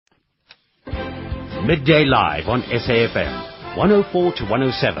Midday Live on SAFM, 104 to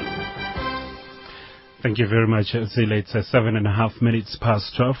 107. Thank you very much, Zile. It's 7.5 minutes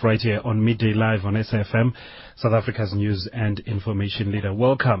past 12 right here on Midday Live on SAFM, South Africa's news and information leader.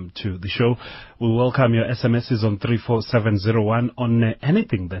 Welcome to the show. We welcome your SMSs on 34701 on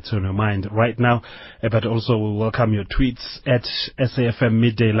anything that's on your mind right now, but also we welcome your tweets at SAFM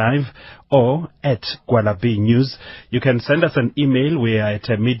Midday Live or at Gwalabi News. You can send us an email. We are at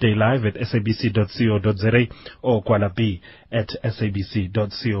middaylive@sabc.co.za or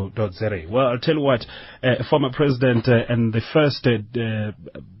gwalabi@sabc.co.za. Well, I'll tell you what, former president and the first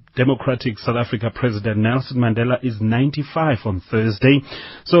Democratic South Africa President Nelson Mandela is 95 on Thursday.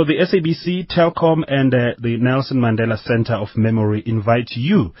 So the SABC, Telkom and the Nelson Mandela Center of Memory invite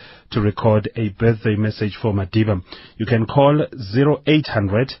you to record a birthday message for Madiba. You can call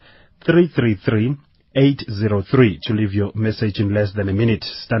 0800 333 803 to leave your message in less than a minute.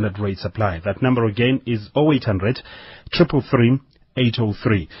 Standard rates apply. That number again is 0800 333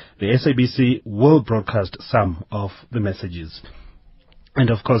 803. The SABC will broadcast some of the messages. And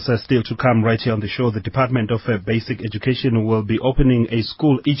of course, still to come right here on the show, the Department of Basic Education will be opening a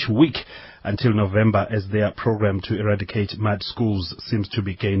school each week until November as their program to eradicate mud schools seems to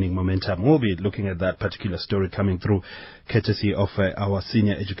be gaining momentum. We'll be looking at that particular story coming through courtesy of our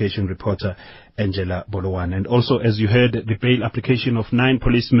senior education reporter, Angela Bolowan. And also, as you heard, the bail application of 9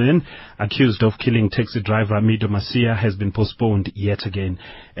 policemen accused of killing taxi driver Mido Masia has been postponed yet again.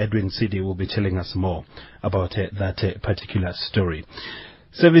 Edwin Sidi will be telling us more about that particular story.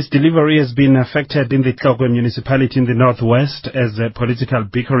 Service delivery has been affected in the Tlokwe municipality in the northwest as political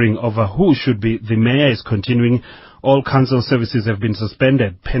bickering over who should be the mayor is continuing. All council services have been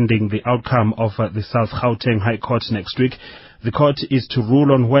suspended pending the outcome of the South Gauteng High Court next week. The court is to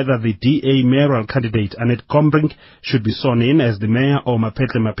rule on whether the DA mayoral candidate Annette Gombrink should be sworn in as the mayor or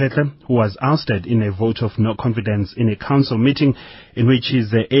Mapetle, who was ousted in a vote of no confidence in a council meeting in which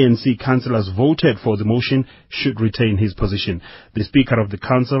his ANC councillors voted for the motion, should retain his position. The Speaker of the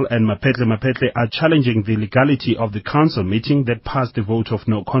Council and Mapetle are challenging the legality of the council meeting that passed a vote of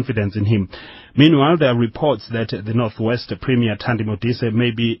no confidence in him. Meanwhile, there are reports that the Northwest Premier Thandi Modise may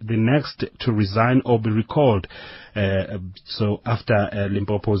be the next to resign or be recalled. So after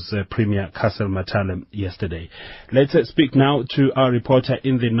Limpopo's Premier Castle Matale yesterday. Let's speak now to our reporter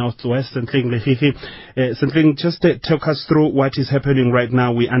in the Northwest, Sentling Lehihi. Sentling, just talk us through what is happening right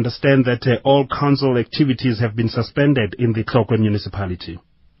now. We understand that all council activities have been suspended in the Tlokwe municipality.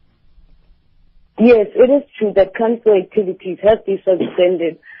 Yes, it is true that council activities have been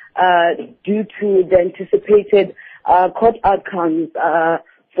suspended due to the anticipated court outcomes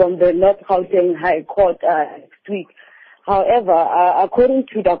from the North Gauteng High Court next week. However, according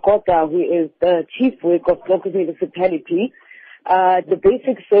to Dakota, who is the chief whip of Tlokwe municipality, the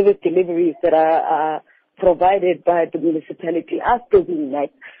basic service deliveries that are provided by the municipality are still being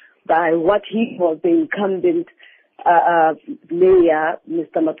met by what he was the incumbent mayor,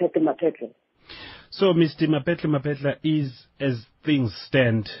 Mr. Mapetle. So Mr. Mapetle is, as things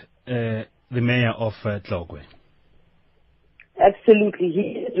stand, the mayor of Tlokwe. Absolutely.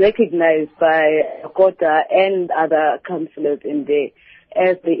 He is recognized by Kota and other councillors in there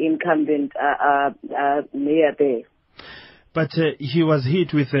as the incumbent mayor there. But he was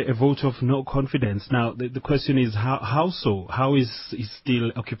hit with a vote of no confidence. Now, the question is, how so? How is he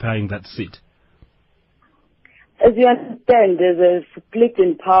still occupying that seat? As you understand, there's a split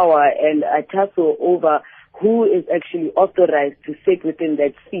in power and a tussle over who is actually authorized to sit within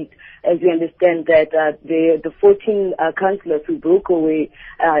that seat. As you understand that the 14 councillors who broke away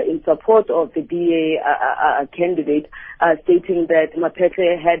in support of the DA candidate, stating that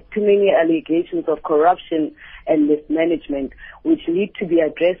Mapetle had too many allegations of corruption and mismanagement, which need to be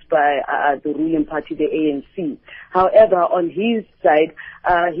addressed by the ruling party, the ANC. However, on his side,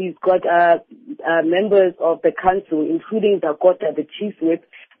 he's got members of the council, including Dakota, the chief whip,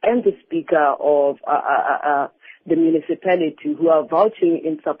 and the speaker of the municipality, who are vouching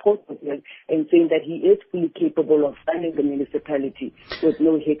in support of him and saying that he is fully capable of running the municipality with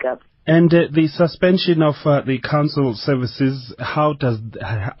no hiccups. And the suspension of the council services, how has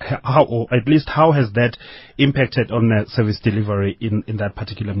that impacted on service delivery in that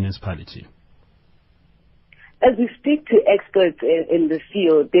particular municipality? As we speak to experts in the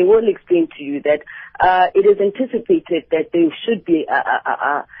field, they will explain to you that it is anticipated that there should be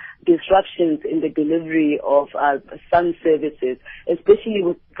disruptions in the delivery of some services, especially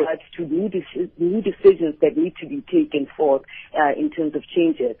with regards to new decisions that need to be taken forth in terms of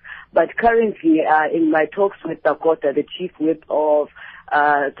changes. But currently, in my talks with Dakota, the chief whip of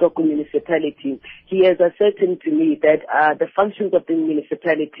Tsoko municipality, he has ascertained to me that the functions of the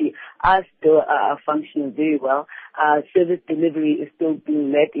municipality are still functioning very well. Service delivery is still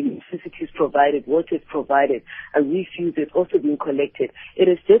being met, electricity is provided, water is provided, refuse is also being collected. It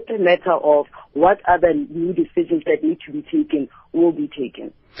is just a matter of what other new decisions that need to be taken will be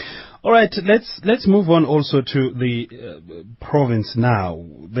taken. All right, let's move on also to the province now.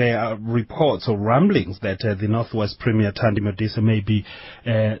 There are reports or rumblings that the Northwest Premier Thandi Modise may be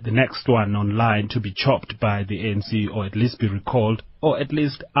the next one on line to be chopped by the ANC, or at least be recalled, or at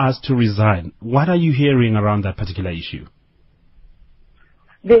least asked to resign. What are you hearing around that particular issue?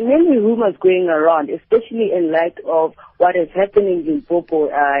 There are many rumors going around, especially in light of what is happening in Limpopo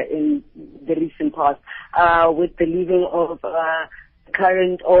in the recent past, with the leaving of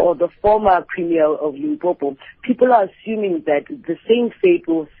current or the former premier of Limpopo. People are assuming that the same fate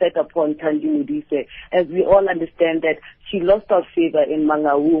will set upon Thandi Modise, as we all understand that she lost her favor in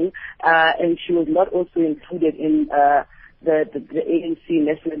Mangaung, and she was not also included in the ANC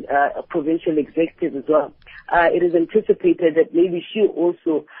national provincial executive as well. It is anticipated that maybe she'll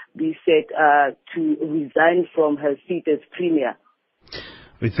also be set to resign from her seat as premier.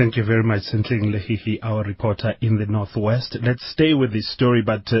 We thank you very much, Sentling Lehihi, our reporter in the Northwest. Let's stay with this story,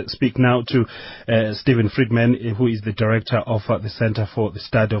 but speak now to Stephen Friedman, who is the director of the Center for the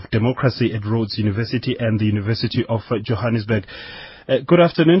Study of Democracy at Rhodes University and the University of Johannesburg. Good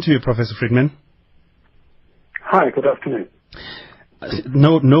afternoon to you, Professor Friedman. Hi, good afternoon.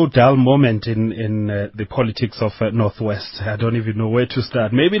 No dull moment in the politics of Northwest. I don't even know where to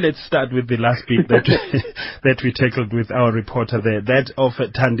start. Maybe let's start with the last bit that we tackled with our reporter there, that of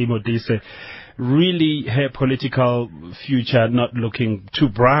Thandi Modise. Really, her political future not looking too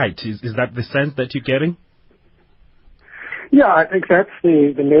bright. Is that the sense that you're getting? Yeah, I think that's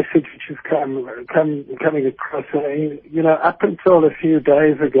the message which is coming across. Up until a few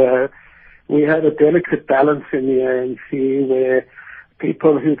days ago, we had a delicate balance in the ANC where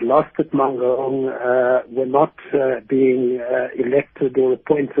people who'd lost at Mangaung were not being elected or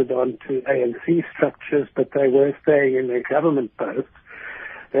appointed onto ANC structures, but they were staying in their government posts.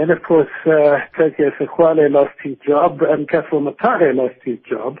 Then, of course, Tokyo Sekwale lost his job and Kafo Matare lost his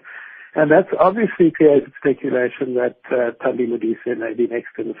job. And that's obviously created speculation that Thandi Modise may be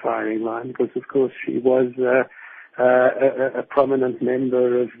next in the firing line because, of course, she was a prominent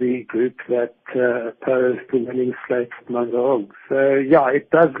member of the group that opposed the winning slate at Mangaung. So, yeah, it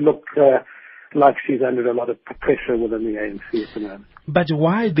does look like she's under a lot of pressure within the ANC at the moment. But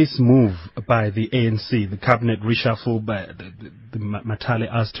why this move by the ANC, the cabinet reshuffle, by the Matale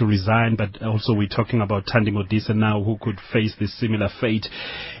asked to resign, but also we're talking about Thandi Modise now who could face this similar fate.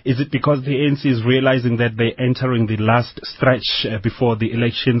 Is it because the ANC is realizing that they're entering the last stretch before the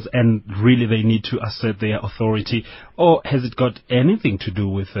elections and really they need to assert their authority? Or has it got anything to do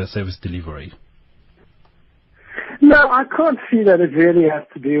with service delivery? No, I can't see that it really has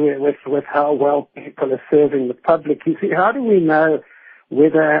to do with how well people are serving the public. You see, how do we know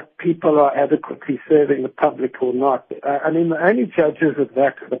whether people are adequately serving the public or not? I mean, the only judges of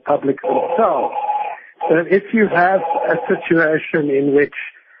that are the public themselves. So if you have a situation in which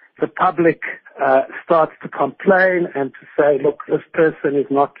the public starts to complain and to say, look, this person is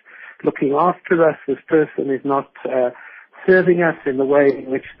not looking after us, this person is not serving us in the way in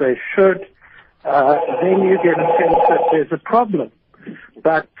which they should, then you get a sense that there's a problem.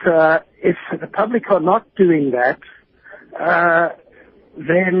 But if the public are not doing that,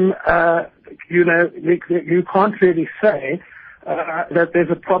 then you can't really say that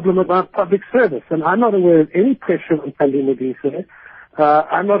there's a problem about public service. And I'm not aware of any pressure on Thandi Modise.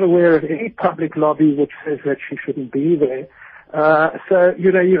 I'm not aware of any public lobby which says that she shouldn't be there. So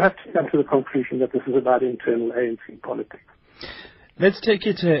you have to come to the conclusion that this is about internal ANC politics. Let's take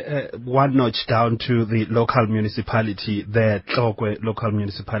it one notch down to the local municipality there, Tlokwe local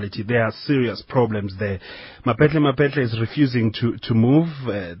municipality. There are serious problems there. Mapetle is refusing to move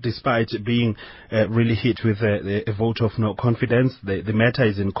despite being really hit with a vote of no confidence. The matter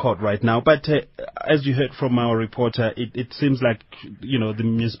is in court right now. But as you heard from our reporter, it seems like, the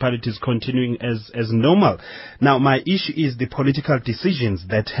municipality is continuing as normal. Now, my issue is the political decisions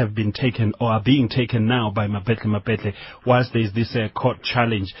that have been taken or are being taken now by Mapetle whilst there is this court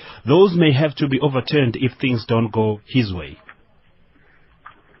challenge. Those may have to be overturned if things don't go his way.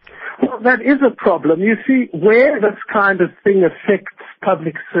 Well, that is a problem. You see, where this kind of thing affects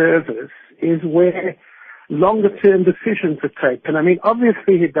public service is where longer-term decisions are taken. I mean,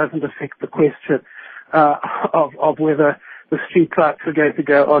 obviously it doesn't affect the question of whether the street lights are going to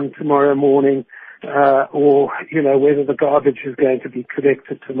go on tomorrow morning or whether the garbage is going to be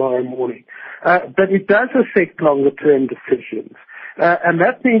collected tomorrow morning. But it does affect longer-term decisions. And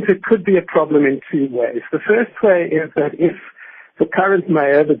that means it could be a problem in two ways. The first way is that if the current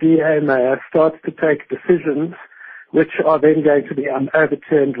mayor, the DA mayor, starts to take decisions which are then going to be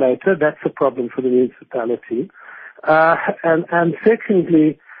overturned later, that's a problem for the municipality. And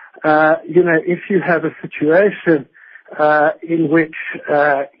secondly, if you have a situation in which,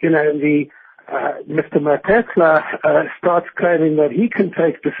 Mr. Mapetla starts claiming that he can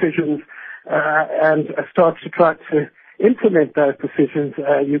take decisions and starts to try to implement those decisions,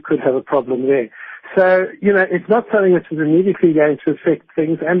 you could have a problem there. So, it's not something which is immediately going to affect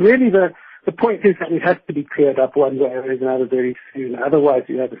things. And really the point is that it has to be cleared up one way or another very soon. Otherwise,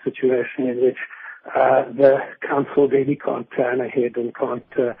 you have a situation in which the council really can't plan ahead and can't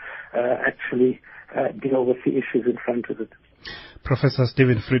actually deal with the issues in front of it. Professor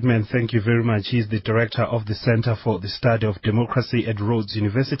Stephen Friedman, thank you very much. He's the director of the Center for the Study of Democracy at Rhodes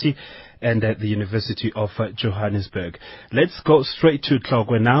University and at the University of Johannesburg. Let's go straight to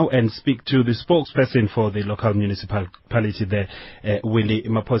Tlokwe now and speak to the spokesperson for the local municipality there, Willie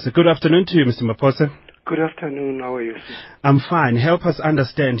Mapose. Good afternoon to you, Mr. Mapose. Good afternoon. How are you? I'm fine. Help us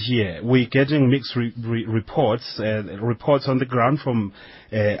understand here. We're getting mixed reports. Reports on the ground from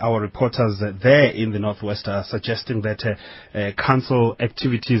our reporters there in the Northwest are suggesting that council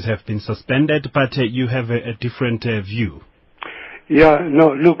activities have been suspended, but you have a different view. Yeah,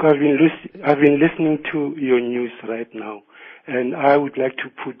 no, look, I've been listening to your news right now, and I would like to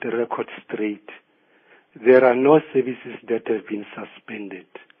put the record straight. There are no services that have been suspended.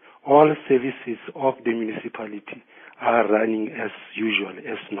 All services of the municipality are running as usual,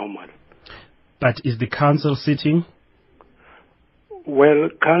 as normal. But is the council sitting? Well,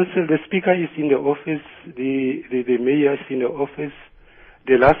 council, the speaker is in the office, the mayor is in the office.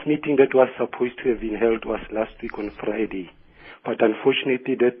 The last meeting that was supposed to have been held was last week on Friday. But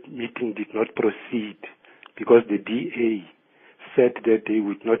unfortunately, that meeting did not proceed because the DA said that they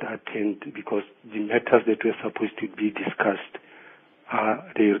would not attend because the matters that were supposed to be discussed,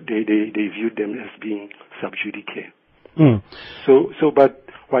 they viewed them as being sub judice. Mm. But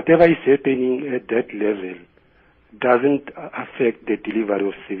whatever is happening at that level doesn't affect the delivery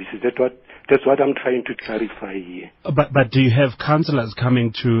of services. That's what I'm trying to clarify here. But do you have councillors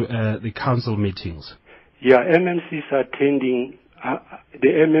coming to the council meetings? Yeah, MMCs are attending. The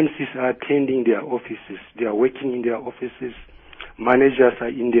MMCs are attending their offices. They are working in their offices. Managers are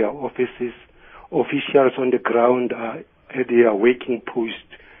in their offices. Officials on the ground are at their working post.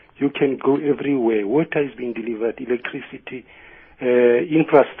 You can go everywhere. Water is being delivered. Electricity,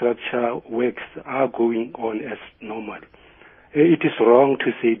 infrastructure works are going on as normal. It is wrong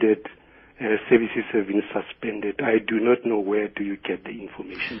to say that services have been suspended. I do not know where do you get the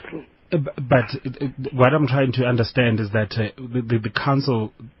information from. But what I'm trying to understand is that the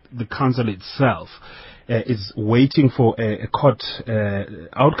council itself is waiting for a court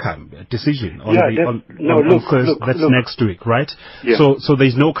outcome, a decision on next week, right? Yeah. So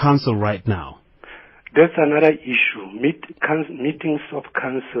there's no council right now. That's another issue. Meetings of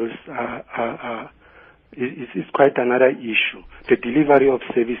councils is quite another issue. The delivery of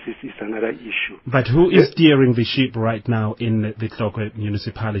services is another issue. But who is steering the ship right now in the Tlokwe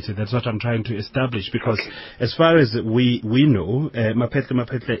municipality? That's what I'm trying to establish, because as far as we know,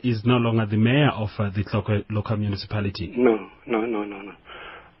 Mapetla is no longer the mayor of the Tlokwe local municipality. No.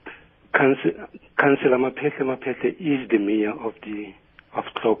 Councillor Mapetla is the mayor of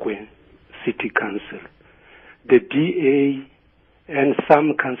Tlokwe City Council. The DA and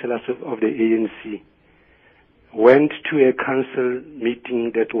some councillors of the ANC went to a council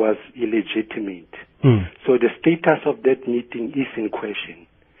meeting that was illegitimate. So the status of that meeting is in question.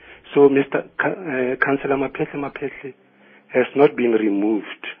 So Mr. Councillor Mapetla has not been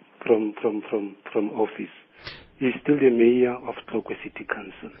removed from office. He's still the mayor of Tlokwe City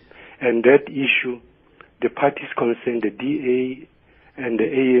Council. And that issue, the parties concerned, the DA and the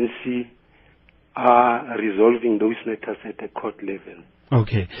ANC, are resolving those matters at the court level.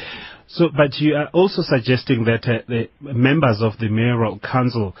 Okay. So, but you are also suggesting that the members of the mayoral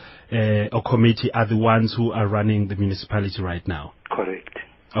council or committee are the ones who are running the municipality right now? Correct.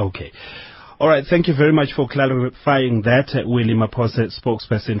 Okay. All right. Thank you very much for clarifying that. Willie Mapose,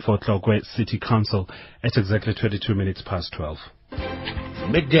 spokesperson for Tlokwe City Council, at exactly 22 minutes past 12.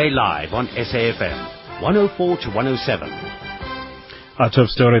 Midday Live on SAFM, 104 to 107. Our top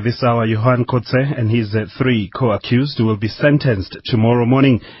story this hour, Johan Kotze and his 3 co-accused will be sentenced tomorrow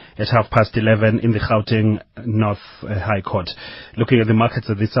morning at 11:30 in the Gauteng North High Court. Looking at the markets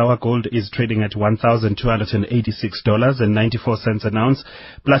at this hour, gold is trading at $1,286.94 an ounce,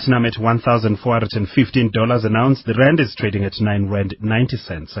 platinum at $1,415 an ounce. The rand is trading at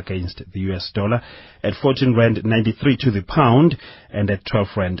R9.90 against the US dollar, at R14.93 to the pound, and at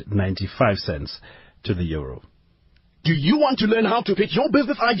R12.95 to the euro. Do you want to learn how to pitch your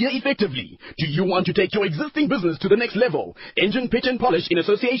business idea effectively? Do you want to take your existing business to the next level? Engine Pitch and Polish in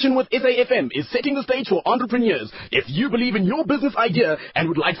association with SAFM is setting the stage for entrepreneurs. If you believe in your business idea and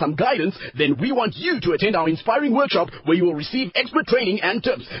would like some guidance, then we want you to attend our inspiring workshop where you will receive expert training and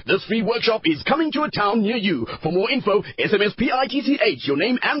tips. This free workshop is coming to a town near you. For more info, SMS PITCH, your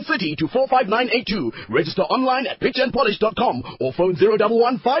name and city to 45982. Register online at pitchandpolish.com or phone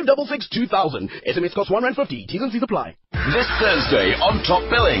 011 566 2000. SMS costs R1.50. T's and C's apply. This Thursday on Top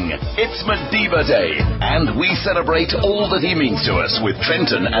Billing, it's Midday Day, and we celebrate all that he means to us with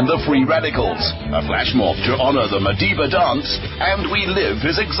Trenton and the Free Radicals. A flash mob to honor the Madiba dance, and we live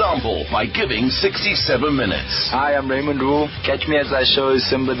his example by giving 67 minutes. Hi, I'm Raymond Rule. Catch me as I show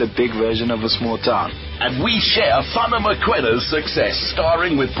Simba the big version of a small town. And we share Fana Makwena's success,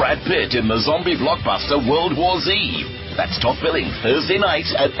 starring with Brad Pitt in the zombie blockbuster World War Z. That's Top Billing, Thursday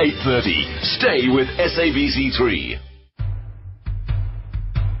night at 8:30. Stay with SABC3.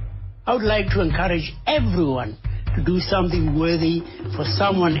 I would like to encourage everyone to do something worthy for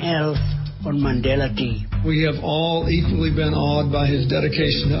someone else on Mandela Day. We have all equally been awed by his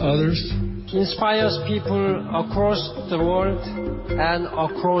dedication to others. He inspires people across the world and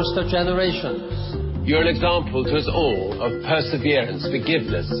across the generations. You're an example to us all of perseverance,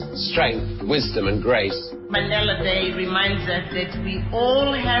 forgiveness, strength, wisdom and grace. Mandela Day reminds us that we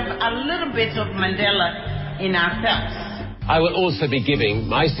all have a little bit of Mandela in ourselves. I will also be giving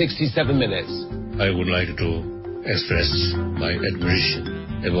my 67 minutes. I would like to express my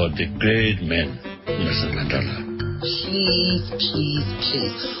admiration about the great man, Nelson Mandela. Please.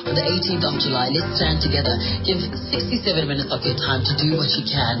 On the 18th of July, let's stand together. Give 67 minutes of your time to do what you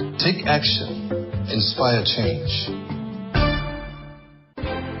can. Take action. Inspire change.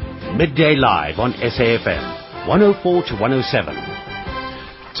 Midday Live on SAFM, 104 to 107.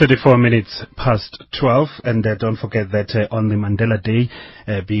 24 minutes past 12, and don't forget that on the Mandela Day,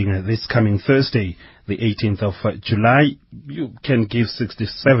 being this coming Thursday, the 18th of July, you can give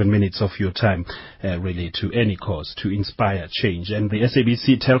 67 minutes of your time really to any cause to inspire change. And the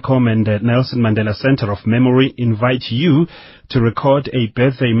SABC Telkom and Nelson Mandela Center of Memory invite you to record a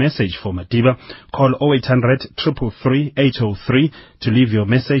birthday message for Madiba. Call 0800 333 803 to leave your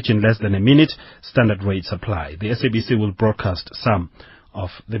message in less than a minute. Standard rates apply. The SABC will broadcast some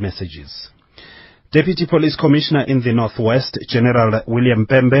of the messages. Deputy Police Commissioner in the Northwest, General William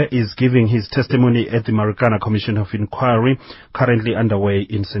Pembe, is giving his testimony at the Marikana Commission of Inquiry, currently underway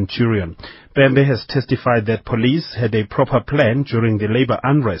in Centurion. Pembe has testified that police had a proper plan during the labor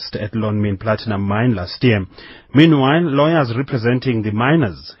unrest at Lonmin Platinum Mine last year. Meanwhile, lawyers representing the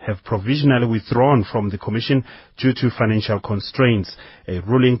miners have provisionally withdrawn from the commission due to financial constraints. A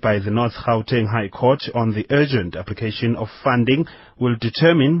ruling by the North Gauteng High Court on the urgent application of funding will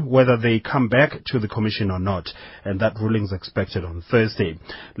determine whether they come back to the commission or not, and that ruling is expected on Thursday.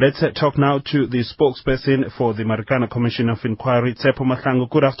 Let's talk now to the spokesperson for the Marikana Commission of Inquiry, Tsepo Mahlangu.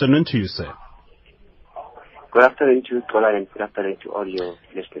 Good afternoon to you, sir. Good afternoon to you, Tola, and good afternoon to all your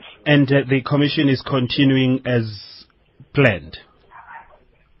listeners. And the commission is continuing as planned?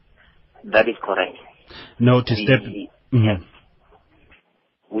 That is correct. Notice that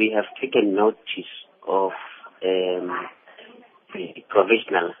we have taken notice of the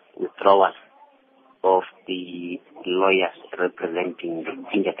provisional withdrawal of the lawyers representing the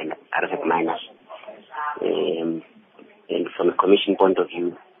injured and arrested miners. And from a commission point of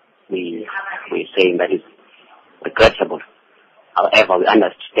view, we're saying that is regrettable. However, we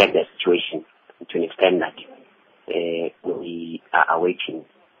understand the situation to an extent that we are awaiting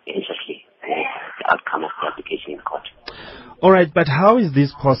anxiously the outcome of the application in court. All right, but how is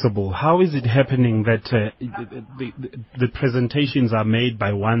this possible? How is it happening that the presentations are made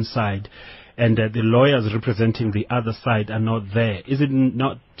by one side and the lawyers representing the other side are not there? Is it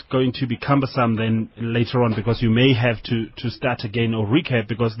not going to be cumbersome then later on, because you may have to start again or recap,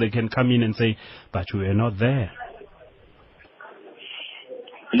 because they can come in and say, but we are not there?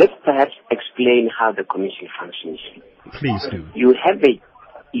 Let's perhaps explain how the commission functions. Please do. You have a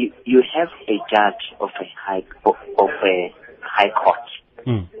judge of a high court,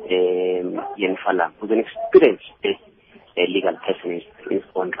 Yenfala, who's an experienced legal person in his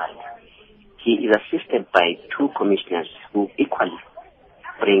own right. He is assisted by two commissioners who equally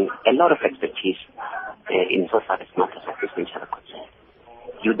having a lot of expertise in so far as matters of this nature are concerned.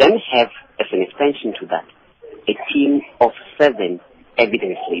 You then have, as an extension to that, a team of 7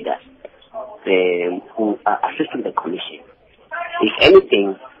 evidence leaders who are assisting the commission. If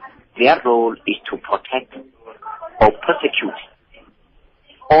anything, their role is to protect or prosecute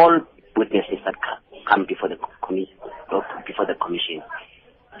all witnesses that come before the commission,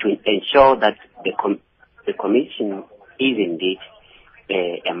 to ensure that the commission is indeed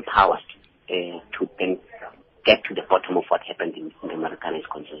empowered to then get to the bottom of what happened in the Marikana is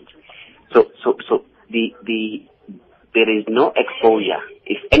concerned. So there is no exposure.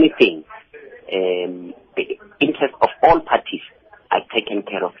 If anything, the interest of all parties are taken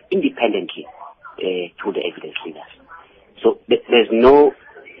care of independently through the evidence leaders. So there's no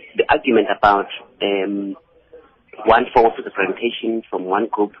the argument about one form of representation from one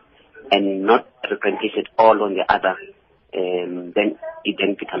group and not representation all on the other. Then it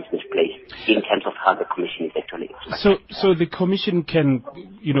then becomes misplaced in terms of how the commission is actually expressed. So the commission can,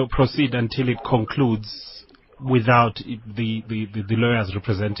 proceed until it concludes without the lawyers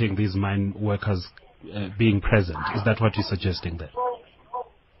representing these mine workers being present. Is that what you're suggesting there?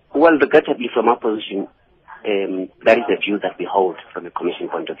 Well, regrettably, from our position, that is the view that we hold from a commission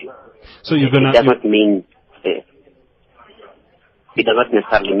point of view. So it does not mean it does not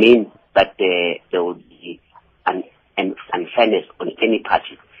necessarily mean that there will be an unfairness on any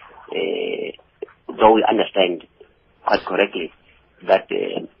party, though we understand quite correctly that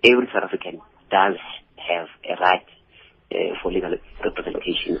every South African does have a right for legal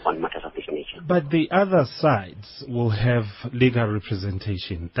representation on matters of this nature. But the other sides will have legal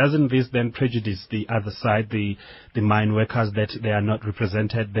representation. Doesn't this then prejudice the other side, the mine workers, that they are not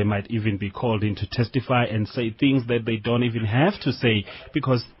represented? They might even be called in to testify and say things that they don't even have to say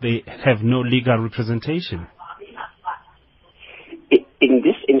because they have no legal representation. In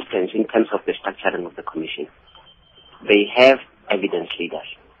this instance, in terms of the structuring of the commission, they have evidence leaders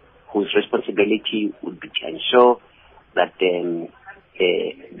whose responsibility would be to ensure that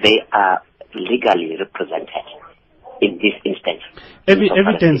they are legally represented in this instance.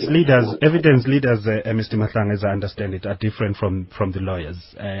 Evidence leaders, Mr. Matlanga, as I understand it, are different from the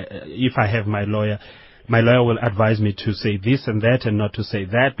lawyers. If I have my lawyer will advise me to say this and that and not to say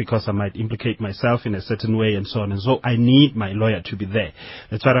that because I might implicate myself in a certain way and so on and so. I need my lawyer to be there.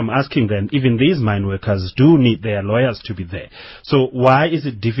 That's what I'm asking then. Even these mine workers do need their lawyers to be there. So why is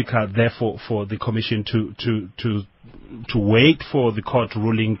it difficult, therefore, for the commission to wait for the court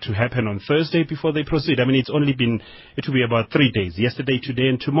ruling to happen on Thursday before they proceed? I mean, it will be about 3 days, yesterday, today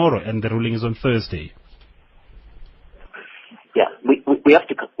and tomorrow, and the ruling is on Thursday. Yeah, we have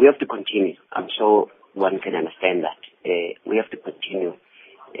to continue. I'm sure one can understand that. We have to continue.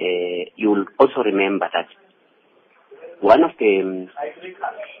 You will also remember that one of the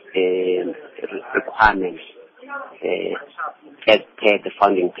requirements as per the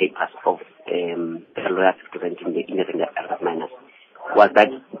founding papers of the lawyers representing the independent miners was that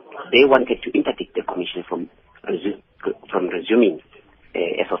they wanted to interdict the commission from resuming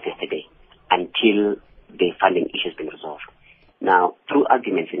as of yesterday until the funding issue has been resolved. Now, through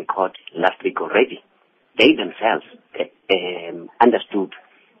arguments in court last week already, they themselves understood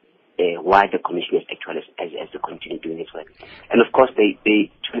why the commission is actually as to continue doing its work. And of course, they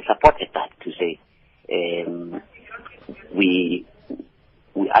supported that to say, we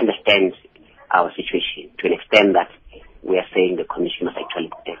understand our situation to an extent that we are saying the commission must actually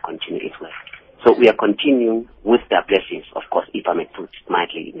continue its work. So we are continuing with their blessings, of course, if I may put it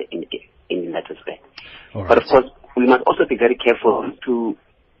mildly in that respect. Right. But of course, we must also be very careful to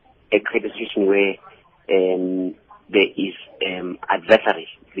create a situation where there is adversaries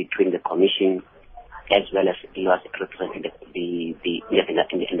between the commission as well as lawyers representing the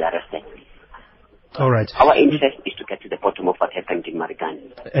arrested. All right. Our interest is to get to the bottom of what happened in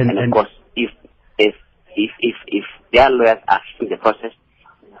Marikana. And of course, if their lawyers are in the process,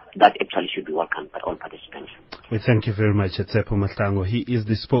 that actually should be welcomed by all participants. We thank you very much, Tsepo Mahlangu. He is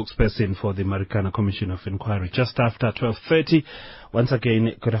the spokesperson for the Marikana Commission of Inquiry. Just after 12:30, once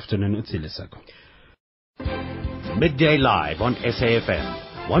again, good afternoon, Utsile Sako. Midday Live on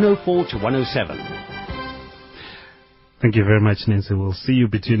SAFM, 104 to 107. Thank you very much, Nancy. We'll see you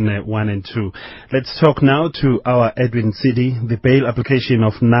between 1 and 2. Let's talk now to our Edwin Sidi. The bail application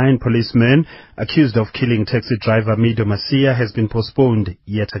of 9 policemen accused of killing taxi driver Mido Masia has been postponed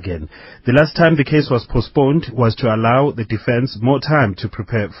yet again. The last time the case was postponed was to allow the defense more time to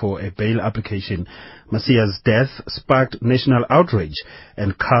prepare for a bail application. Masia's death sparked national outrage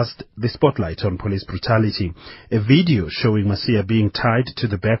and cast the spotlight on police brutality. A video showing Masia being tied to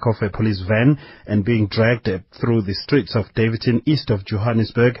the back of a police van and being dragged through the streets streets of Daveyton, east of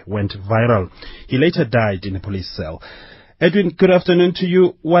Johannesburg, went viral. He later died in a police cell. Edwin, good afternoon to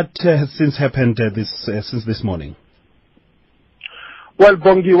you. What has since happened since this morning? Well,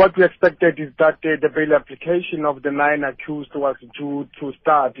 Bongi, what we expected is that the bail application of the 9 accused was due to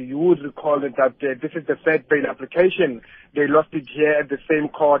start. You would recall that this is the third bail application. They lost it here at the same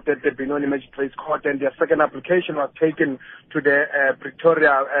court, at the Benoni Magistrates Court, and their second application was taken to the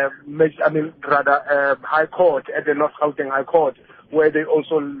Pretoria, High Court, at the North Gauteng High Court, where they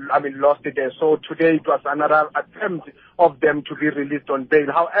also, lost it there. So today it was another attempt of them to be released on bail.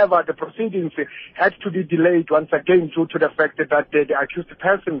 However, the proceedings had to be delayed once again due to the fact that the accused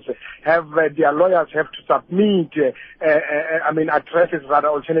persons have, their lawyers have to submit, addresses, rather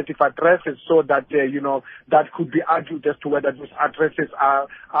alternative addresses, so that, that could be argued as to whether those addresses are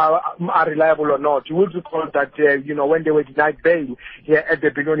reliable or not. You will recall that, when they were denied bail here at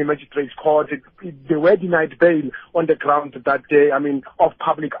the Benoni Magistrates Court, they were denied bail on the ground that of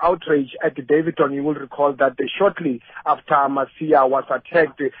public outrage at the Daveyton. You will recall that shortly after Masia was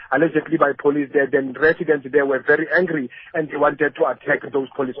attacked, allegedly by police there, then residents there were very angry and they wanted to attack those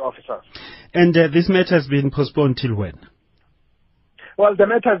police officers. And this matter has been postponed till when? Well, the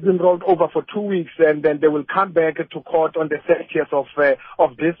matter has been rolled over for 2 weeks, and then they will come back to court on the 30th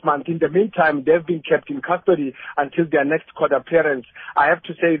of this month. In the meantime, they've been kept in custody until their next court appearance. I have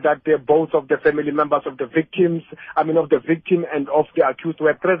to say that both of the family members of the victims, of the victim and of the accused,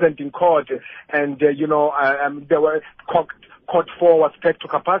 were present in court, and they were Court 4 was packed to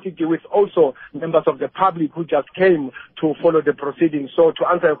capacity with also members of the public who just came to follow the proceedings. So to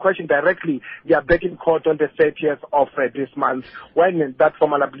answer your question directly, they are back in court on the 30th of this month when that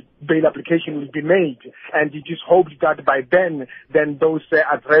formal bail application will be made. And it is hoped that by then those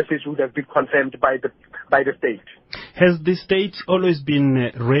addresses would have been confirmed by the state. Has the state always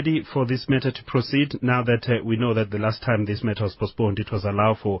been ready for this matter to proceed? Now that we know that the last time this matter was postponed, it was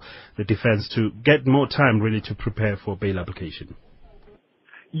allowed for the defense to get more time really to prepare for bail application.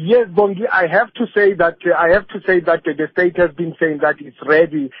 Yes, Bongi, I have to say that the state has been saying that it's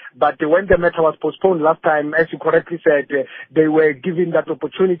ready, but when the matter was postponed last time, as you correctly said, they were given that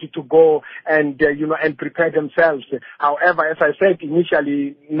opportunity to go and prepare themselves. However, as I said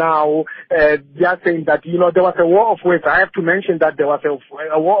initially, now they are saying that there was a war of words. I have to mention that there was a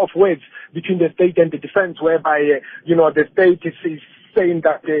war of words between the state and the defense, whereby the state is saying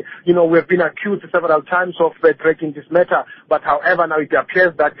that, we've been accused several times of breaking this matter. But however, now it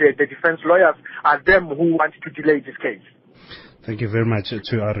appears that the defense lawyers are them who want to delay this case. Thank you very much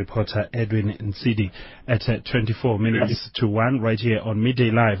to our reporter Edwin Nsidi at 24 minutes to 1 right here on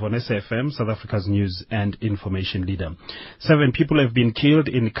Midday Live on SAFM, South Africa's news and information leader. 7 people have been killed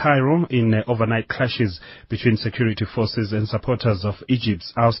in Cairo in overnight clashes between security forces and supporters of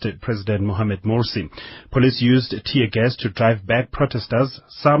Egypt's ousted President Mohamed Morsi. Police used tear gas to drive back protesters,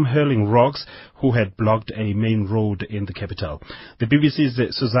 some hurling rocks who had blocked a main road in the capital. The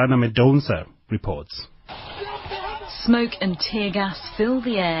BBC's Susanna Mendonça reports. Smoke and tear gas fill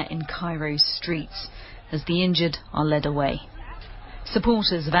the air in Cairo's streets as the injured are led away.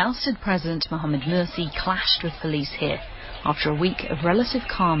 Supporters of ousted President Mohamed Morsi clashed with police here after a week of relative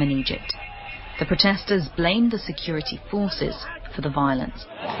calm in Egypt. The protesters blamed the security forces for the violence.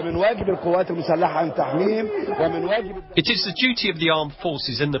 It is the duty of the armed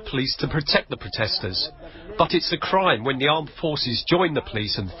forces and the police to protect the protesters. But it's a crime when the armed forces join the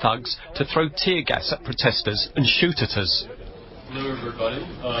police and thugs to throw tear gas at protesters and shoot at us. Hello everybody.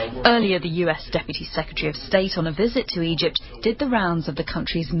 Earlier, the US Deputy Secretary of State on a visit to Egypt did the rounds of the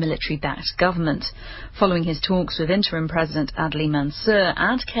country's military-backed government. Following his talks with interim President Adli Mansour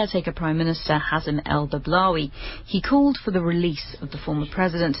and caretaker Prime Minister Hazem El-Dablawi, he called for the release of the former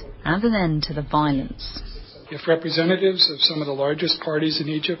president and an end to the violence. If representatives of some of the largest parties in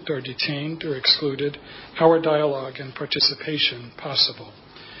Egypt are detained or excluded, how are dialogue and participation possible?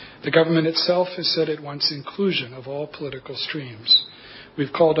 The government itself has said it wants inclusion of all political streams.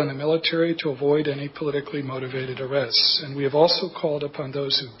 We've called on the military to avoid any politically motivated arrests, and we have also called upon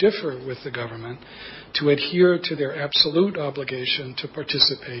those who differ with the government to adhere to their absolute obligation to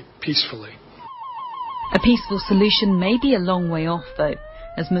participate peacefully. A peaceful solution may be a long way off, though,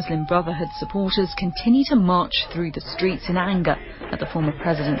 as Muslim Brotherhood supporters continue to march through the streets in anger at the former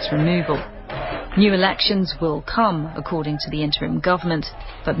president's removal. New elections will come, according to the interim government,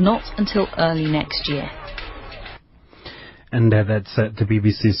 but not until early next year. And that's the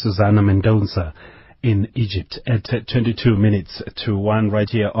BBC's Susanna Mendonça. in Egypt at 22 minutes to 1 right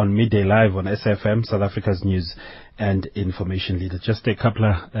here on Midday Live on SFM, South Africa's news and information leader. Just a couple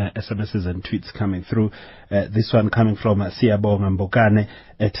of SMSs and tweets coming through. This one coming from Siyabonga Mbokane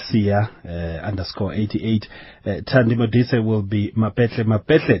at Sia _88. Thandi Modise will be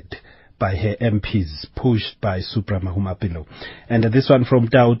Mapetlet by her MPs, pushed by Supra Mahumapelo. And this one from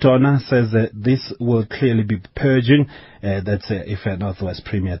Dautona says this will clearly be purging. That's if Northwest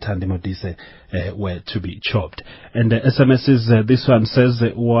Premier Thandi Modise were to be chopped. And SMSs, this one says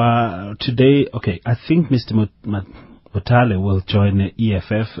today, okay, I think Mr. Motale will join the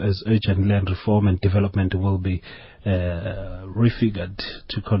EFF as urgent land reform and development will be refigured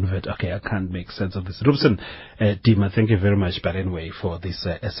to convert. Okay, I can't make sense of this. Rubson Dima, thank you very much, but anyway, for this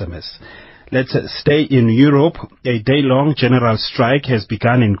SMS. Let's stay in Europe. A day-long general strike has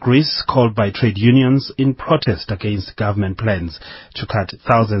begun in Greece, called by trade unions in protest against government plans to cut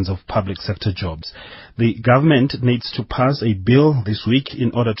thousands of public sector jobs. The government needs to pass a bill this week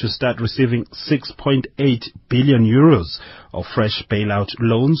in order to start receiving 6.8 billion euros of fresh bailout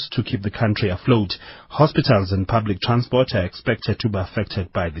loans to keep the country afloat. Hospitals and public transport are expected to be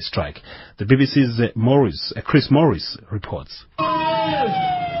affected by the strike. The BBC's Chris Morris reports.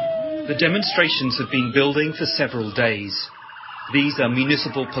 The demonstrations have been building for several days. These are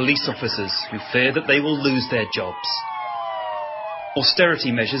municipal police officers who fear that they will lose their jobs.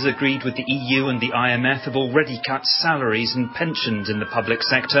 Austerity measures agreed with the EU and the IMF have already cut salaries and pensions in the public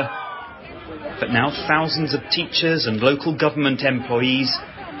sector. But now thousands of teachers and local government employees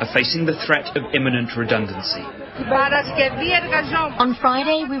are facing the threat of imminent redundancy. On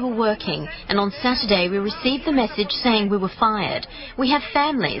Friday we were working, and on Saturday we received the message saying we were fired. We have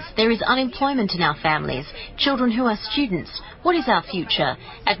families. There is unemployment in our families. Children who are students. What is our future?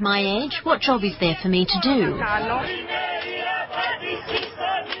 At my age, what job is there for me to do?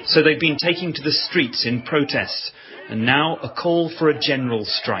 So they've been taking to the streets in protest, and now a call for a general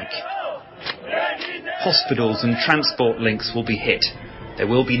strike. Hospitals and transport links will be hit. There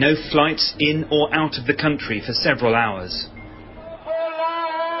will be no flights in or out of the country for several hours.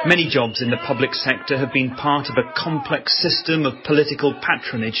 Many jobs in the public sector have been part of a complex system of political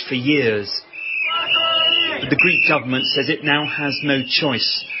patronage for years. But the Greek government says it now has no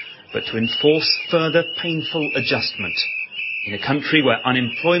choice but to enforce further painful adjustment in a country where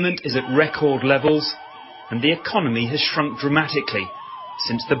unemployment is at record levels and the economy has shrunk dramatically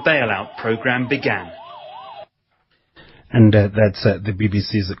since the bailout programme began. And that's the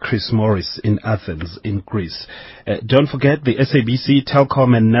BBC's Chris Morris in Athens, in Greece. Don't forget, the SABC,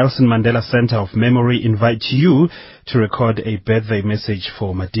 Telkom and Nelson Mandela Centre of Memory invite you to record a birthday message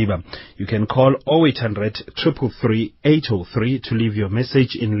for Madiba. You can call 0800 333 803 to leave your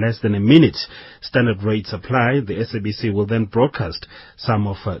message in less than a minute. Standard rates apply. The SABC will then broadcast some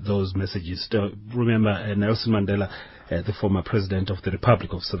of those messages. Remember, Nelson Mandela, the former president of the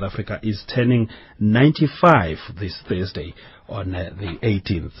Republic of South Africa, is turning 95 this Thursday on the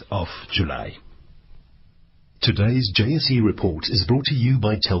 18th of July. Today's JSE report is brought to you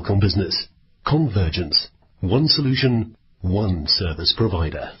by Telkom Business. Convergence. One solution, one service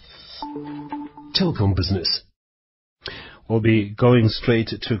provider. Telkom Business. We'll be going straight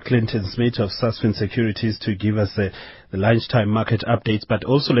to Clinton Smith of Susfin Securities to give us the lunchtime market updates. But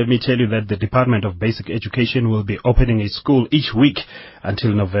also let me tell you that the Department of Basic Education will be opening a school each week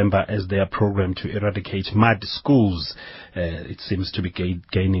until November as their program to eradicate mud schools. It seems to be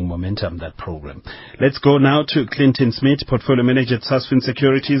gaining momentum, that program. Let's go now to Clinton Smith, Portfolio Manager at Susfin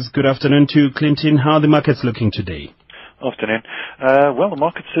Securities. Good afternoon to you, Clinton. How are the markets looking today? Afternoon. Well, the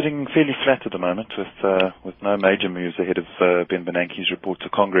market's sitting fairly flat at the moment with no major moves ahead of Ben Bernanke's report to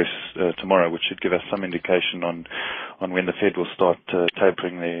Congress tomorrow, which should give us some indication on when the Fed will start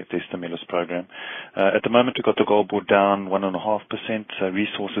tapering their stimulus program. At the moment, we've got the gold board down 1.5%,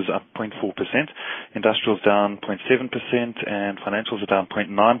 resources up 0.4%, industrials down 0.7%, and financials are down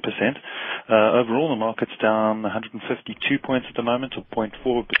 0.9%. Overall, the market's down 152 points at the moment, or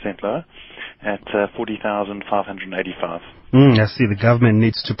 0.4% lower, at 40,585. I see the government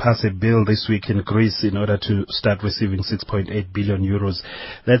needs to pass a bill this week in Greece in order to start receiving 6.8 billion euros.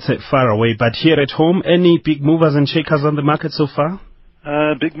 That's far away. But here at home, any big movers and shakers on the market so far?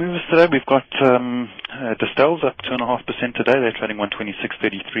 Big movers today. We've got Distell's up 2.5% today. They're trading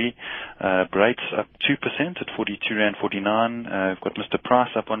 126.33. Brates up 2% at 42 Rand 49. We've got Mr.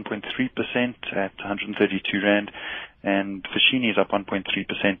 Price up 1.3% at 132 Rand. and Fashini is up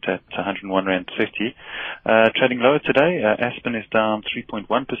 1.3% at 101 Rand 30. Trading lower today, Aspen is down 3.1%,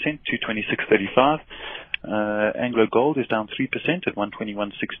 226.35. Anglo Gold is down 3% at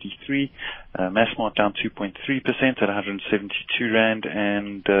 121.63. Massmart down 2.3% at 172 Rand,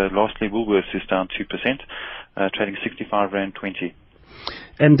 and lastly Woolworths is down 2%, trading 65 Rand 20.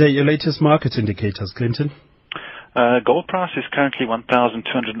 And your latest market indicators, Clinton? Gold price is currently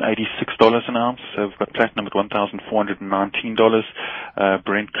 $1,286 an ounce. So we've got platinum at $1,419.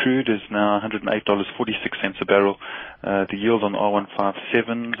 Brent crude is now $108.46 a barrel. The yield on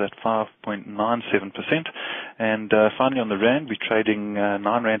R157 is at 5.97%. And finally on the rand, we're trading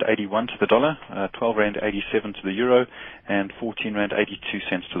 9 Rand 81 to the dollar, 12 Rand 87 to the euro, and 14 Rand 82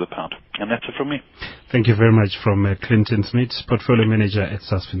 cents to the pound. And that's it from me. Thank you very much from Clinton Smith, Portfolio Manager at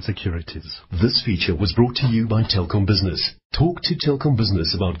Suspin Securities. This feature was brought to you by Telkom Business. Talk to Telkom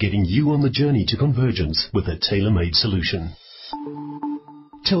Business about getting you on the journey to convergence with a tailor-made solution.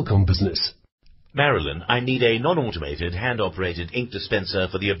 Telkom Business. Marilyn, I need a non-automated, hand-operated ink dispenser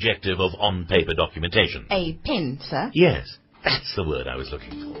for the objective of on-paper documentation. A pen, sir? Yes, that's the word I was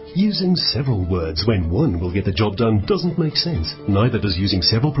looking for. Using several words when one will get the job done doesn't make sense. Neither does using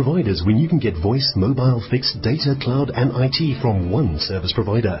several providers when you can get voice, mobile, fixed, data, cloud and IT from one service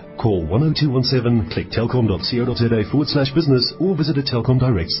provider. Call 10217, click telkom.co.za/business or visit a Telkom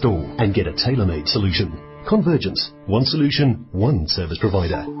Direct store and get a tailor-made solution. Convergence. One solution, one service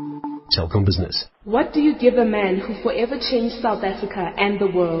provider. Telkom Business. What do you give a man who forever changed South Africa and the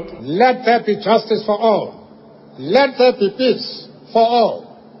world? Let there be justice for all. Let there be peace for all.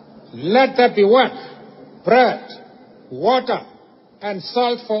 Let there be work, bread, water, and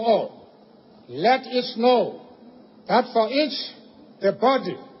salt for all. Let each know that for each, the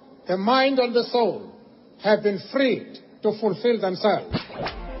body, the mind, and the soul have been freed to fulfill themselves.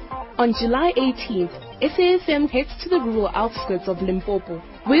 On July 18th, SAFM heads to the rural outskirts of Limpopo.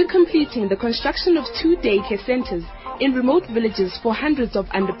 We're completing the construction of 2 daycare centers in remote villages for hundreds of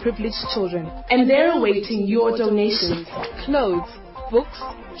underprivileged children. And they're awaiting your donations. Clothes, books,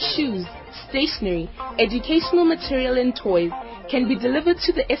 shoes, stationery, educational material and toys can be delivered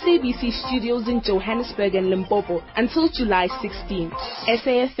to the SABC studios in Johannesburg and Limpopo until July 16th.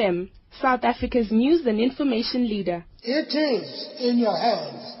 SAFM, South Africa's news and information leader. It is in your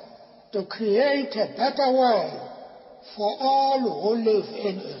hands to create a better world for all who live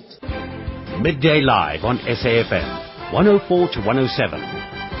in it. Midday Live on SAFM, 104 to 107.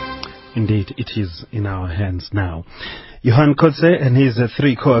 Indeed, it is in our hands now. Johan Kotze and his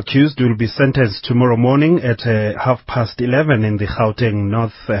 3 co-accused will be sentenced tomorrow morning at 11:30 in the Gauteng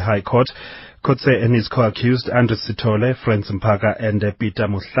North High Court. Kotze and his co-accused, Andrew Sitole, Frans Mpaka and Peter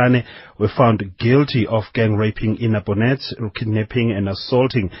Mohlane, were found guilty of gang raping Ina Bonet, kidnapping and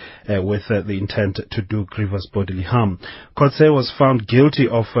assaulting with the intent to do grievous bodily harm. Kotze was found guilty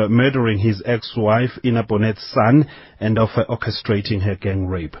of murdering his ex-wife, Ina Bonet's son, and of orchestrating her gang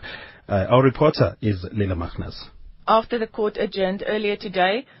rape. Our reporter is Leila Magnus. After the court adjourned earlier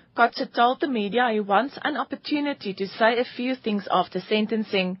today, Kotze told the media he wants an opportunity to say a few things after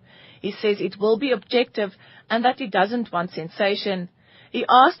sentencing. He says it will be objective and that he doesn't want sensation. He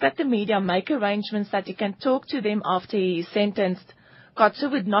asked that the media make arrangements that he can talk to them after he is sentenced. Kotze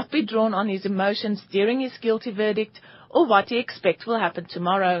would not be drawn on his emotions during his guilty verdict or what he expects will happen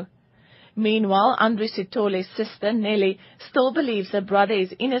tomorrow. Meanwhile, Andrew Sitole's sister, Nelly, still believes her brother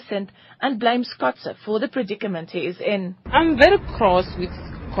is innocent and blames Kotze for the predicament he is in. I'm very cross with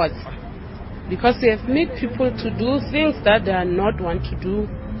Kotze because they have made people to do things that they are not want to do.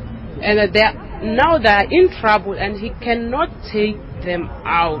 And now they are in trouble and he cannot take them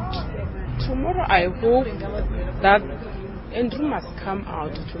out. Tomorrow I hope that Andrew must come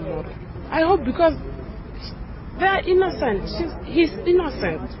out tomorrow. I hope because they are innocent. He's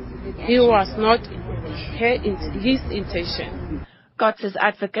innocent. He was not his intention. Kotze's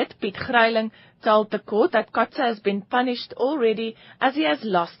advocate, Piet Greiling, told the court that Kotze has been punished already as he has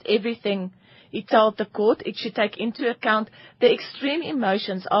lost everything. He told the court it should take into account the extreme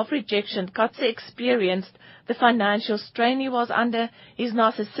emotions of rejection Kotze experienced, the financial strain he was under, his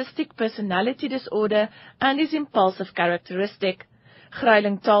narcissistic personality disorder, and his impulsive characteristic.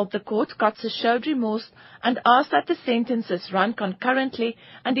 Greiling told the court Kotze showed remorse and asked that the sentences run concurrently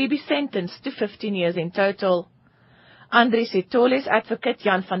and he be sentenced to 15 years in total. Andre Sitole's advocate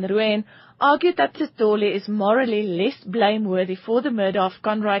Jan van Rooyen argued that Sitole is morally less blameworthy for the murder of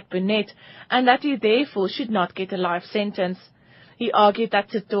Conrad Burnett and that he therefore should not get a life sentence. He argued that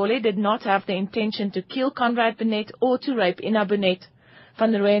Sitole did not have the intention to kill Conrad Burnett or to rape Ina Burnett.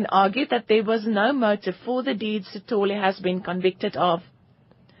 Van Rooyen argued that there was no motive for the deeds Sitole has been convicted of.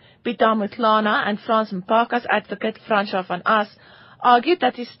 Pieter Mutlana and Frans Mpaka's advocate François van As argued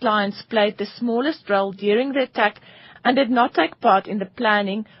that his clients played the smallest role during the attack and did not take part in the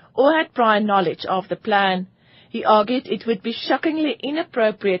planning or had prior knowledge of the plan. He argued it would be shockingly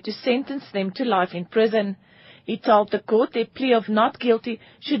inappropriate to sentence them to life in prison. He told the court their plea of not guilty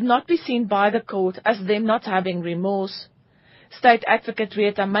should not be seen by the court as them not having remorse. State Advocate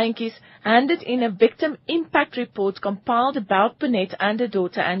Rita Mentjies handed in a victim impact report compiled about Bonnet and her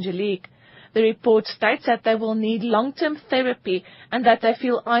daughter Angelique. The report states that they will need long-term therapy and that they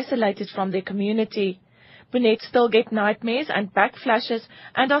feel isolated from their community. Bonnet still get nightmares and backflashes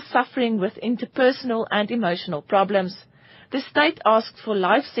and are suffering with interpersonal and emotional problems. The state asked for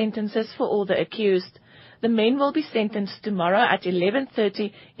life sentences for all the accused. The men will be sentenced tomorrow at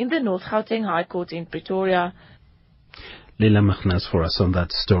 11:30 in the North Gauteng High Court in Pretoria. Leila Magnus for us on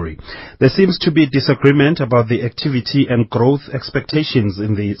that story. There seems to be disagreement about the activity and growth expectations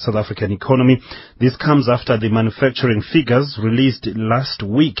in the South African economy. This comes after the manufacturing figures released last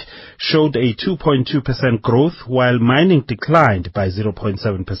week showed a 2.2% growth, while mining declined by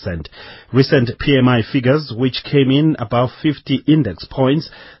 0.7%. Recent PMI figures, which came in above 50 index points,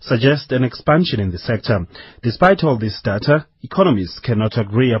 suggest an expansion in the sector. Despite all this data, economists cannot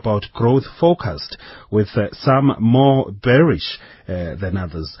agree about growth forecast, with some more bearish than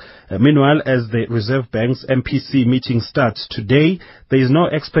others. Meanwhile, as the Reserve Bank's MPC meeting starts today, there is no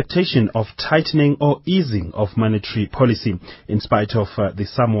expectation of tightening or easing of monetary policy, in spite of the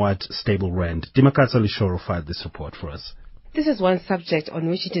somewhat stable rand. Dimakatsa Lishoro filed this report for us. This is one subject on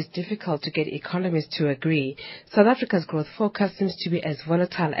which it is difficult to get economists to agree. South Africa's growth forecast seems to be as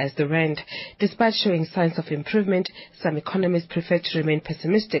volatile as the rand. Despite showing signs of improvement, some economists prefer to remain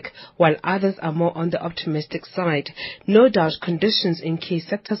pessimistic, while others are more on the optimistic side. No doubt conditions in key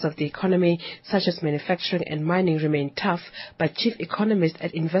sectors of the economy, such as manufacturing and mining, remain tough, but Chief Economist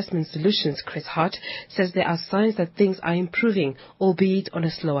at Investment Solutions, Chris Hart, says there are signs that things are improving, albeit on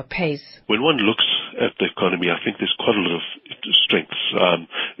a slower pace. When one looks at the economy, I think there's quite a lot of strengths.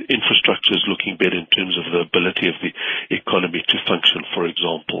 Infrastructure is looking better in terms of the ability of the economy to function. For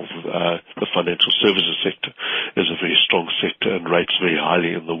example, the financial services sector is a very strong sector and rates very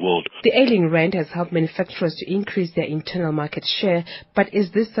highly in the world. The ailing rand has helped manufacturers to increase their internal market share, but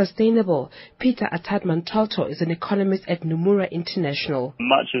is this sustainable? Peter Atadman-Talto is an economist at Nomura International.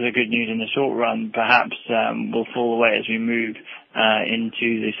 Much of the good news in the short run perhaps will fall away as we move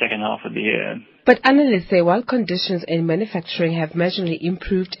into the second half of the year. But analysts say while conditions in manufacturing have marginally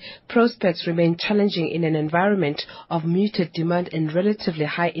improved, prospects remain challenging in an environment of muted demand and relatively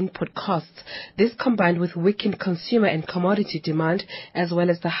high input costs. This, combined with weakened consumer and commodity demand, as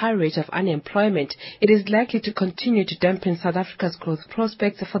well as the high rate of unemployment, it is likely to continue to dampen South Africa's growth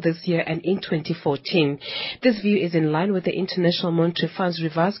prospects for this year and in 2014. This view is in line with the International Monetary Fund's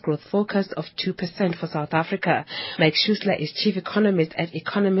revised growth forecast of 2% for South Africa. Mike Schuessler is chief economist at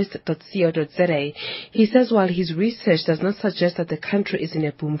economist.co.za. He says while his research does not suggest that the country is in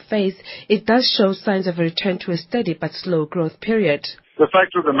a boom phase, it does show signs of a return to a steady but slow growth period. The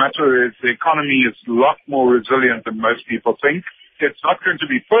fact of the matter is the economy is a lot more resilient than most people think. It's not going to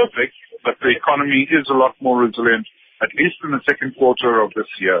be perfect, but the economy is a lot more resilient, at least in the second quarter of this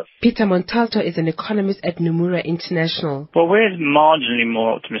year. Peter Montalto is an economist at Nomura International. Well, we're marginally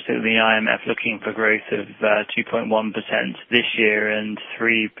more optimistic than the IMF, looking for growth of 2.1% this year and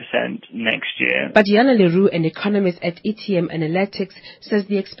 3% next year. But Yana Leroux, an economist at ETM Analytics, says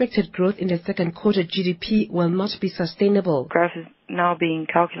the expected growth in the second quarter GDP will not be sustainable. Growth is now being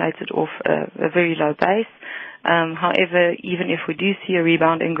calculated off a very low base. However, even if we do see a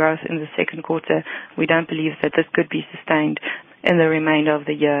rebound in growth in the second quarter, we don't believe that this could be sustained in the remainder of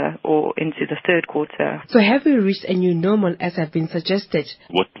the year or into the third quarter. So have we reached a new normal, as have been suggested?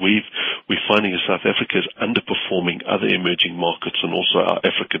 What we're finding is South Africa is underperforming other emerging markets and also our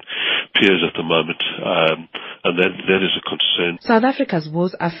African peers at the moment, and that is a concern. South Africa's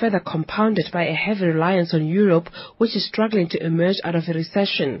woes are further compounded by a heavy reliance on Europe, which is struggling to emerge out of a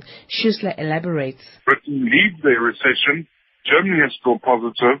recession. Schuessler elaborates. Britain leads the recession. Germany is still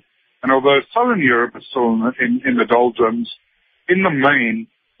positive, and although Southern Europe is still in the doldrums, in the main,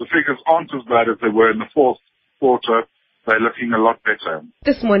 the figures aren't as bad as they were in the fourth quarter. They're looking a lot better.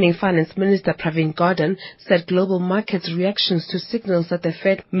 This morning, Finance Minister Pravin Gordhan said global markets' reactions to signals that the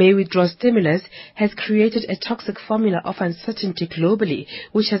Fed may withdraw stimulus has created a toxic formula of uncertainty globally,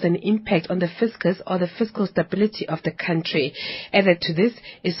 which has an impact on the fiscus or the fiscal stability of the country. Added to this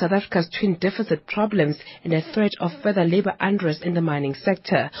is South Africa's twin deficit problems and a threat of further labor unrest in the mining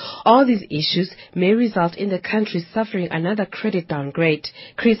sector. All these issues may result in the country suffering another credit downgrade.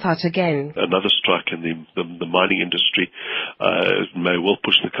 Chris Hart again. Another strike in the mining industry may well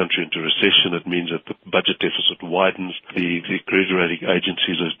push the country into recession. It means that the budget deficit widens. The credit rating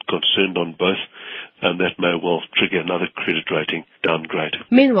agencies are concerned on both, and that may well trigger another credit rating downgrade.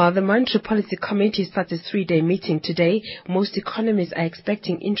 Meanwhile, the Monetary Policy Committee starts its 3-day meeting today. Most economists are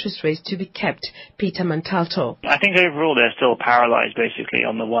expecting interest rates to be kept. Peter Montalto. I think overall they're still paralysed, basically,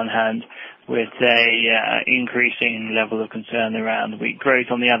 on the one hand, with a increasing level of concern around weak growth,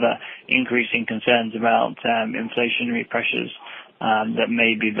 on the other, increasing concerns about inflationary pressures that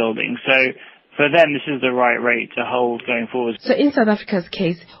may be building. So for them, this is the right rate to hold going forward. So in South Africa's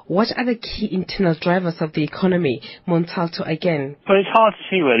case, what are the key internal drivers of the economy? Montalto again. Well, it's hard to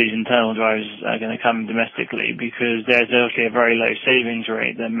see where these internal drivers are going to come domestically, because there's actually a very low savings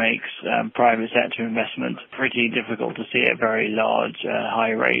rate that makes private sector investment pretty difficult to see at very large,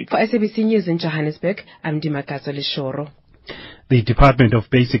 high rates. For SABC News in Johannesburg, I'm Dimakazo Lishoro. The Department of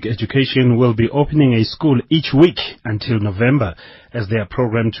Basic Education will be opening a school each week until November, as their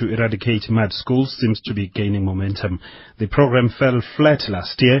program to eradicate mud schools seems to be gaining momentum. The program fell flat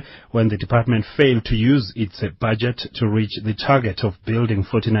last year when the department failed to use its budget to reach the target of building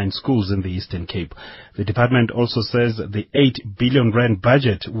 49 schools in the Eastern Cape. The department also says the 8 billion rand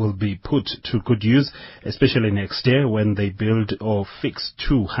budget will be put to good use, especially next year when they build or fix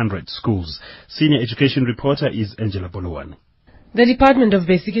 200 schools. Senior education reporter is Angela Boluwan. The Department of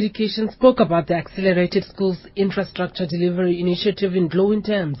Basic Education spoke about the Accelerated Schools Infrastructure Delivery Initiative in glowing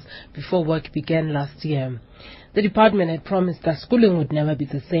terms before work began last year. The department had promised that schooling would never be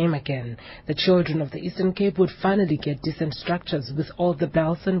the same again. The children of the Eastern Cape would finally get decent structures with all the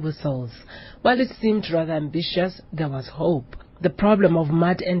bells and whistles. While it seemed rather ambitious, there was hope. The problem of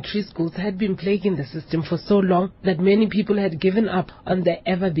mud and tree schools had been plaguing the system for so long that many people had given up on there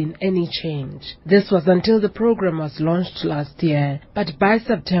ever been any change. This was until the program was launched last year. But by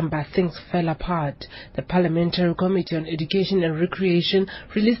September, things fell apart. The Parliamentary Committee on Education and Recreation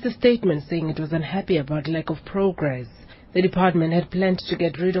released a statement saying it was unhappy about lack of progress. The department had planned to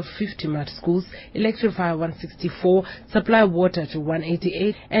get rid of 50 mud schools, electrify 164, supply water to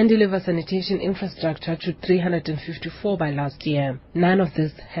 188, and deliver sanitation infrastructure to 354 by last year. None of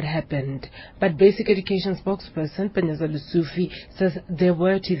this had happened. But Basic Education spokesperson Penyaza Lusufi says there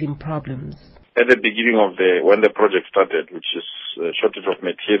were teething problems. At the beginning of when the project started, which is shortage of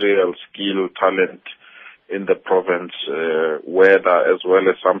material, skill, talent in the province, weather, as well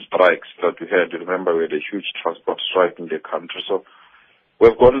as some strikes that we had. Remember, we had a huge transport strike in the country. So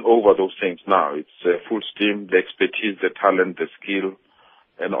we've gone over those things now. It's full steam, the expertise, the talent, the skill,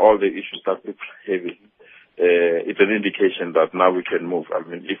 and all the issues that people are having. It's an indication that now we can move. I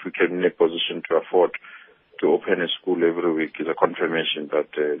mean, if we can be in a position to afford to open a school every week, is a confirmation that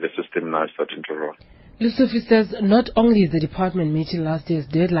the system now is starting to roll. Lusufi says not only is the department meeting last year's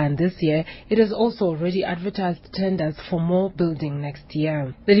deadline this year, it has also already advertised tenders for more building next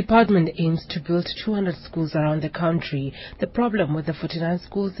year. The department aims to build 200 schools around the country. The problem with the 49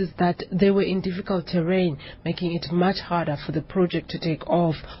 schools is that they were in difficult terrain, making it much harder for the project to take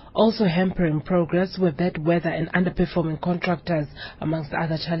off. Also hampering progress were bad weather and underperforming contractors, amongst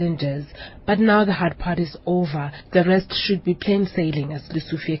other challenges. But now the hard part is over. The rest should be plain sailing, as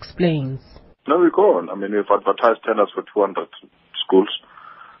Lusufi explains. No, we go on. I mean, we've advertised tenders for 200 schools,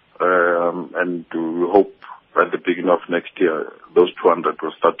 and we hope at the beginning of next year, those 200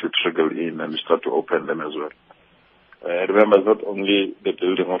 will start to trickle in and we start to open them as well. Remember, it's not only the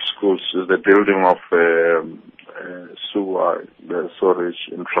building of schools, it's the building of sewer, the storage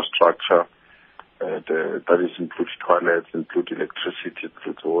infrastructure, that is includes toilets, includes electricity,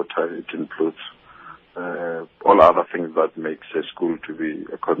 includes water, it includes all other things that makes a school to be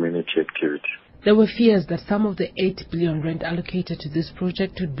a community activity. There were fears that some of the 8 billion rand allocated to this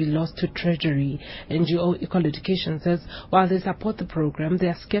project would be lost to Treasury. NGO Equal Education says while they support the program, they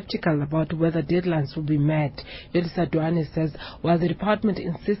are skeptical about whether deadlines will be met. Yolisa Duane says while the department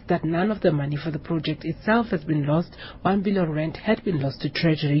insists that none of the money for the project itself has been lost, 1 billion rand had been lost to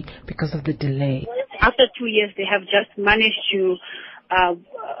Treasury because of the delay. After 2 years, they have just managed to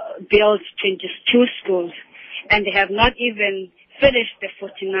build 22 schools, and they have not even finished the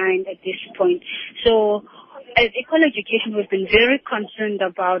 49 at this point. So as Equal Education, we've been very concerned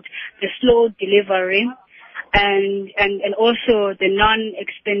about the slow delivery and also the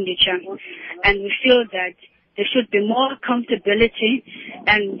non-expenditure. And we feel that there should be more accountability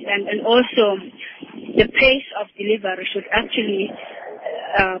and also the pace of delivery should actually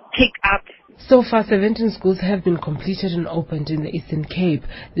pick up. So far, 17 schools have been completed and opened in the Eastern Cape.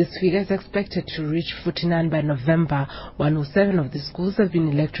 This figure is expected to reach 49 by November. 107 of the schools have been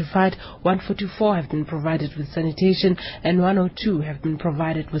electrified, 144 have been provided with sanitation, and 102 have been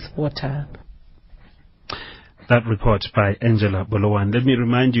provided with water. That report by Angela Bolowan. Let me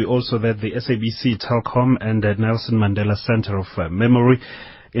remind you also that the SABC, Telkom and the Nelson Mandela Center of Memory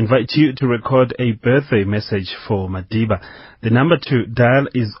invite you to record a birthday message for Madiba. The number to dial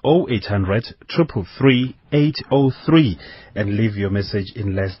is 0800 333 803 and leave your message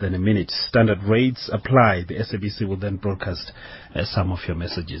in less than a minute. Standard rates apply. The SABC will then broadcast some of your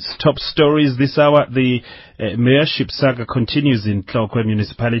messages. Top stories this hour. The mayorship saga continues in Tlokwe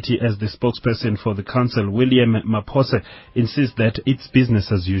municipality as the spokesperson for the council, William Mapose, insists that it's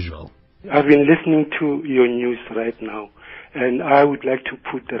business as usual. I've been listening to your news right now, and I would like to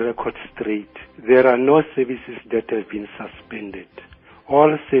put the record straight. There are no services that have been suspended.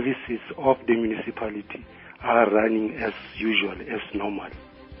 All services of the municipality are running as usual, as normal.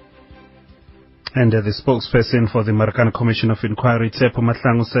 And the spokesperson for the Marikana Commission of Inquiry, Tsepo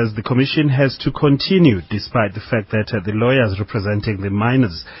Mahlangu, says the commission has to continue despite the fact that the lawyers representing the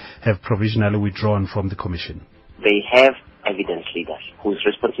miners have provisionally withdrawn from the commission. They have evidence leaders whose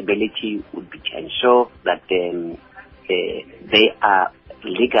responsibility would be to ensure that they are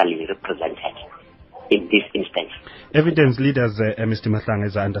legally represented in this instance. Evidence leaders, Mr. Mahlangu,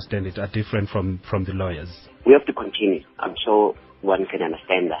 as I understand it, are different from the lawyers. We have to continue. I'm sure one can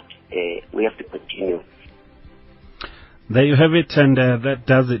understand that. We have to continue. There you have it, and that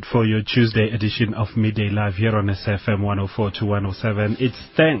does it for your Tuesday edition of Midday Live here on SFM 104 to 107. It's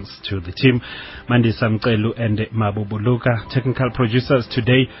thanks to the team, Mandi Samkelu and Mabubu Luka. Technical producers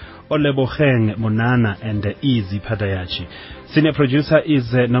today, Oleboheng Monana and Easy Padayachi. Senior producer is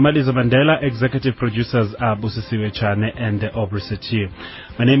Nomalizo Mandela. Executive producers are Busisiwe Chane and Aubrey Setie.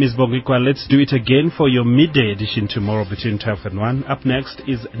 My name is Bongikwa. Let's do it again for your midday edition tomorrow between 12 and 1. Up next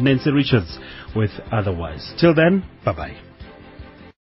is Nancy Richards with Otherwise. Till then, bye-bye.